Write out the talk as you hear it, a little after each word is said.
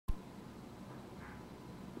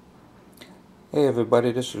Hey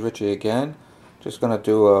everybody, this is Richie again. Just gonna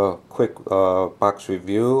do a quick box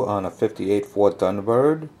review on a '58 Ford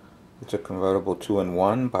Thunderbird. It's a convertible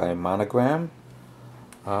 2-in-1 by Monogram.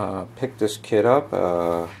 Picked this kit up.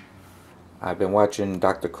 I've been watching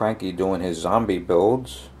Dr. Cranky doing his zombie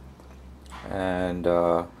builds, and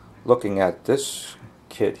looking at this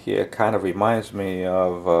kit here kind of reminds me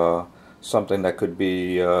of something that could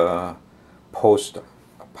be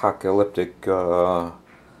post-apocalyptic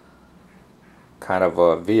kind of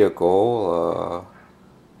a vehicle.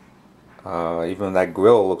 Even that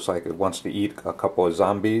grill looks like it wants to eat a couple of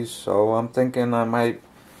zombies, so I'm thinking I might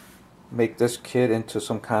make this kit into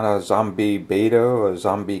some kind of zombie beta or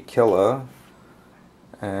zombie killer.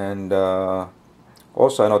 And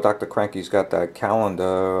also I know Dr. Cranky's got that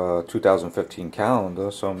calendar, 2015 calendar,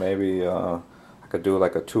 so maybe I could do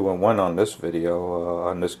like a 2-in-1 on this video,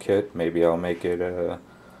 on this kit. Maybe I'll make it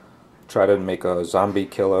try to make a zombie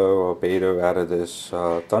killer or beta out of this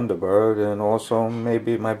Thunderbird, and also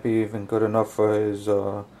maybe it might be even good enough for his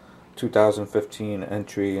 2015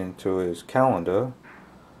 entry into his calendar.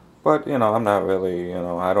 But you know, I'm not really,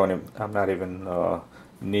 I'm not even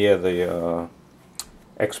near the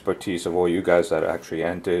expertise of all you guys that actually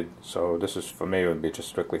entered. So this is, for me, it would be just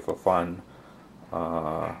strictly for fun.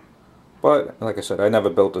 But like I said, I never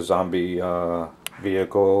built a zombie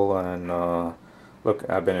vehicle, and look,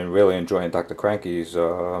 I've been really enjoying Dr. Cranky's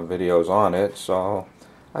videos on it, so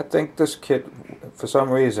I think this kit, for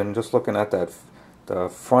some reason, just looking at the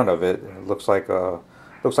front of it, it looks like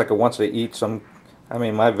it wants to eat some. I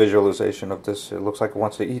mean, my visualization of this, it looks like it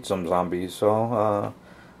wants to eat some zombies. So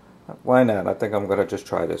why not? I think I'm gonna just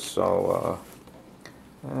try this. So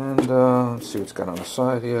let's see what's got on the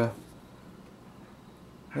side here.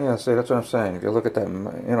 Yeah, see, that's what I'm saying. If you look at that,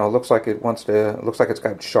 it looks like it wants to. It looks like it's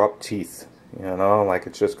got sharp teeth. Like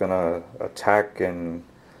it's just gonna attack and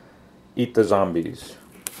eat the zombies.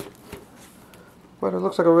 But it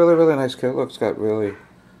looks like a really, really nice kit. Look, it's got really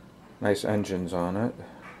nice engines on it.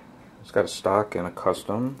 It's got a stock and a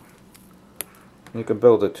custom. You can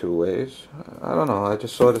build it two ways. I don't know, I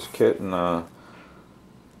just saw this kit and I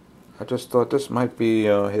just thought this might be,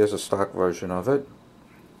 here's a stock version of it.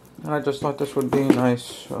 And I just thought this would be a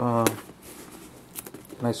nice,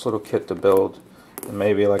 nice little kit to build. And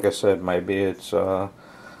maybe, like I said, maybe it's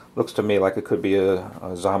looks to me like it could be a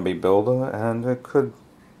zombie builder, and it could,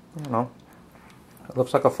 it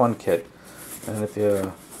looks like a fun kit. And if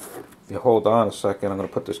you hold on a second, I'm going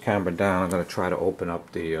to put this camera down. I'm going to try to open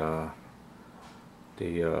up the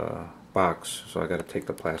box. So I got to take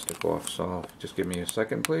the plastic off. So just give me a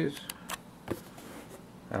second, please.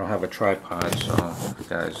 I don't have a tripod, so if you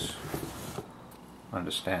guys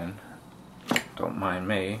understand, don't mind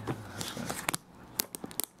me.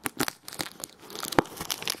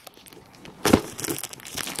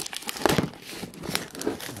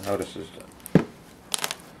 Notice this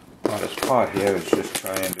part here is just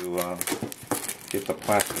trying to get the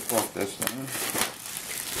plastic off this thing.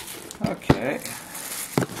 Okay.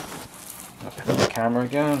 I'll pick up the camera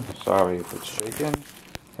again. Sorry if it's shaking.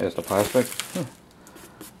 Here's the plastic.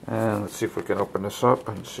 And let's see if we can open this up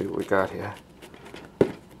and see what we got here.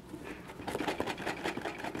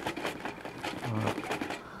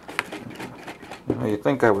 You'd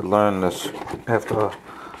think I would learn this after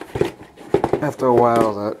a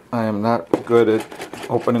while, that I am not good at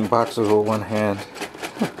opening boxes with one hand.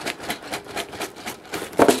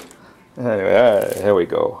 Anyway, here we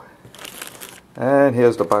go. And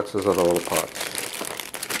here's the boxes of all the parts.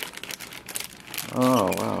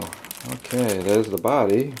 Oh wow. Okay, there's the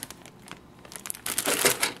body.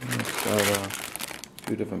 It's got a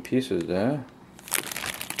few different pieces there.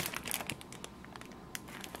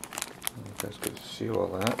 You guys can see all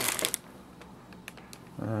that.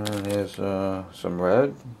 And here's some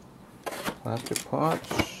red plastic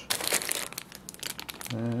parts,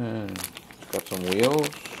 and it's got some wheels.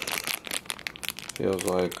 Feels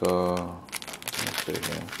like let's see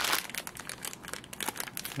here.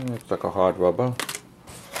 It's like a hard rubber.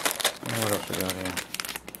 What else we got here?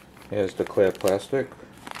 Here's the clear plastic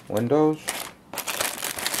windows,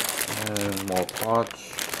 and more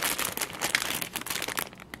parts.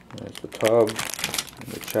 There's the tub,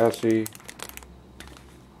 and the chassis.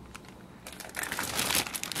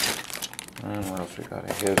 And what else we got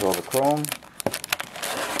here? Here's all the chrome.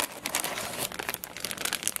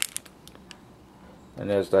 And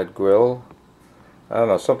there's that grill. I don't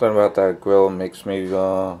know, something about that grill makes me,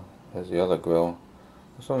 there's the other grill.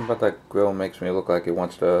 Something about that grill makes me look like it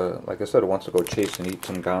wants to, like I said, it wants to go chase and eat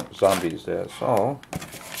some zombies there. So,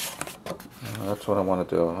 that's what I want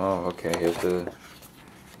to do. Oh, okay, here's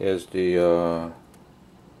the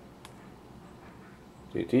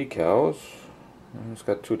decals. And it's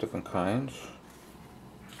got two different kinds.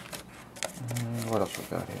 And what else we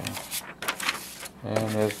got here? And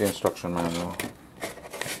there's the instruction manual.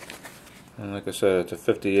 And like I said, it's a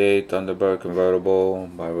 58 Thunderbird convertible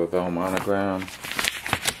by Revelle.monogram.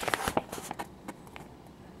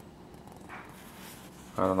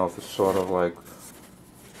 I don't know if it's sort of like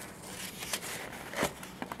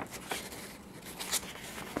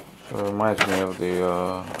it reminds me of the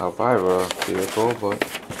Elvira vehicle, but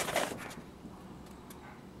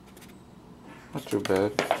not too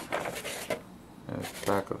bad. There's the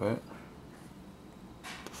back of it.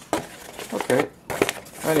 Okay.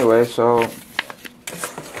 Anyway, so I'm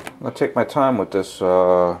gonna take my time with this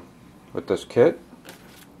kit,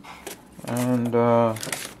 and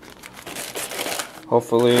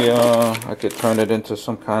hopefully I could turn it into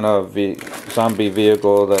some kind of zombie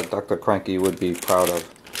vehicle that Dr. Cranky would be proud of.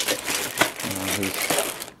 He's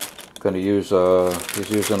gonna use he's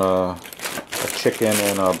using a chicken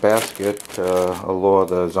in a basket to allure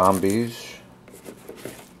the zombies.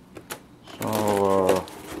 So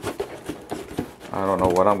I don't know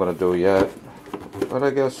what I'm gonna do yet, but I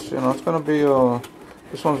guess, you know, it's gonna be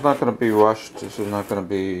this one's not gonna be rushed. This is not gonna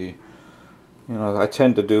be, you know, I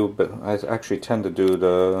actually tend to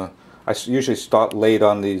do I usually start late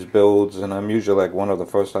on these builds, and I'm usually like one of the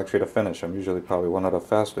first actually to finish. I'm usually probably one of the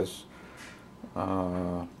fastest.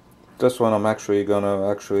 This one I'm actually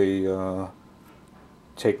gonna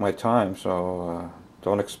take my time, so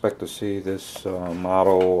don't expect to see this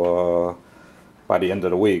model by the end of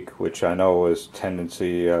the week, which I know is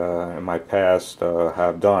tendency in my past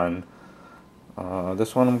have done.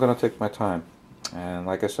 This one I'm gonna take my time, and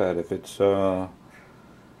like I said, if it's like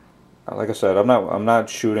I said, I'm not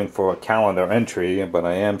shooting for a calendar entry, but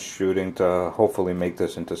I am shooting to hopefully make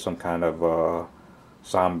this into some kind of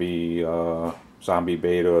zombie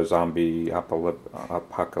beta or zombie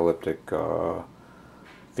apocalyptic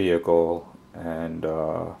vehicle, and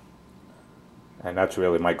that's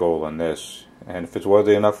really my goal on this. And if it's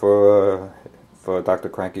worthy enough for Dr.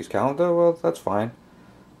 Cranky's calendar, well, that's fine.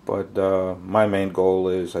 But my main goal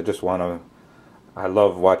is I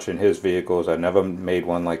love watching his vehicles. I've never made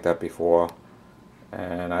one like that before,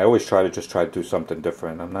 and I always try to do something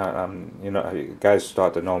different. You know, you guys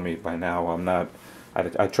start to know me by now.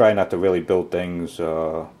 I try not to really build things.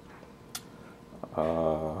 You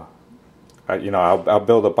know, I'll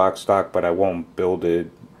build a box stock, but I won't build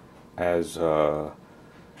it as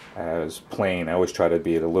plain. I always try to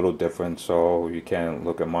be a little different, so you can't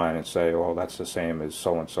look at mine and say, "Oh, that's the same as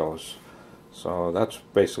so and so's." So that's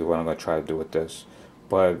basically what I'm going to try to do with this.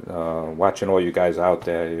 But watching all you guys out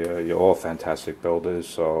there, you're all fantastic builders.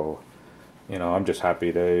 So, you know, I'm just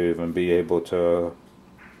happy to even be able to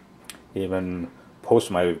even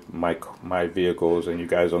post my vehicles, and you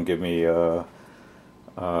guys don't give me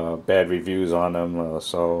bad reviews on them.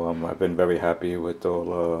 So I've been very happy with all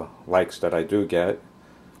the likes that I do get.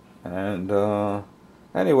 And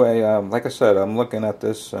anyway, like I said, I'm looking at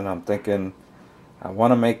this and I'm thinking, I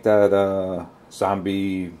want to make that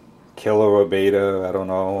zombie killer or beta. I don't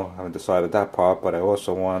know. I haven't decided that part, but I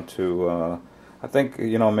also want to, I think,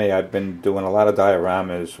 you know me, I've been doing a lot of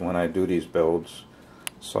dioramas when I do these builds.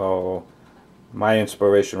 So my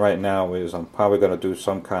inspiration right now is I'm probably going to do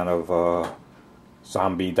some kind of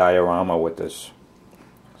zombie diorama with this.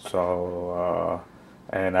 So,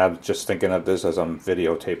 and I'm just thinking of this as I'm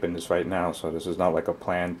videotaping this right now, so this is not like a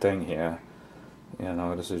planned thing here. You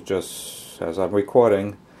know, this is just as I'm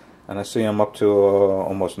recording, and I see I'm up to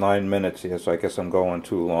almost 9 minutes here, so I guess I'm going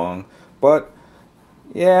too long. But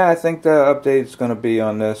yeah, I think the update's going to be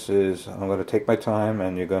on this is I'm going to take my time,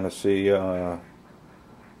 and you're going to see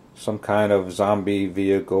some kind of zombie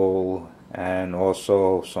vehicle and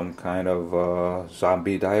also some kind of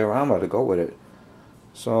zombie diorama to go with it.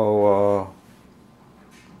 So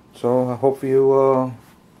I hope you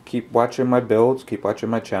keep watching my builds, keep watching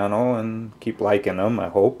my channel, and keep liking them, I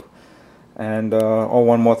hope. And oh,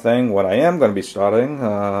 one more thing, what I am going to be starting,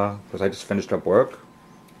 because I just finished up work,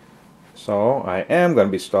 so I am going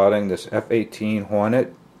to be starting this F-18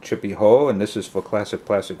 Hornet Chippy Ho, and this is for Classic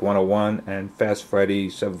Plastic 101 and Fast Freddy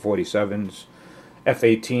 747's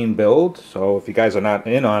F-18 build. So if you guys are not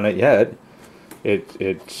in on it yet,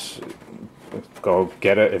 it's go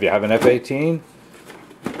get it. If you have an F-18,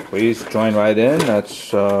 please join right in.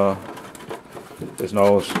 That's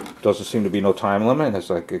doesn't seem to be no time limit. As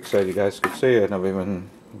like I said, you guys could see, I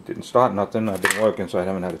didn't start nothing. I've been working, so I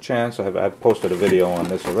haven't had a chance. I've posted a video on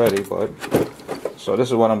this already, but so this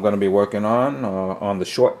is what I'm going to be working on the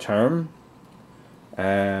short term,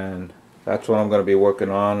 and that's what I'm going to be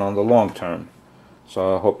working on the long term.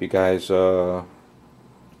 So I hope you guys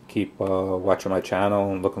keep watching my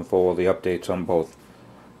channel and looking for all the updates on both.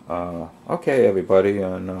 Okay, everybody,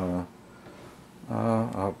 and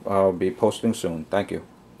I'll be posting soon. Thank you.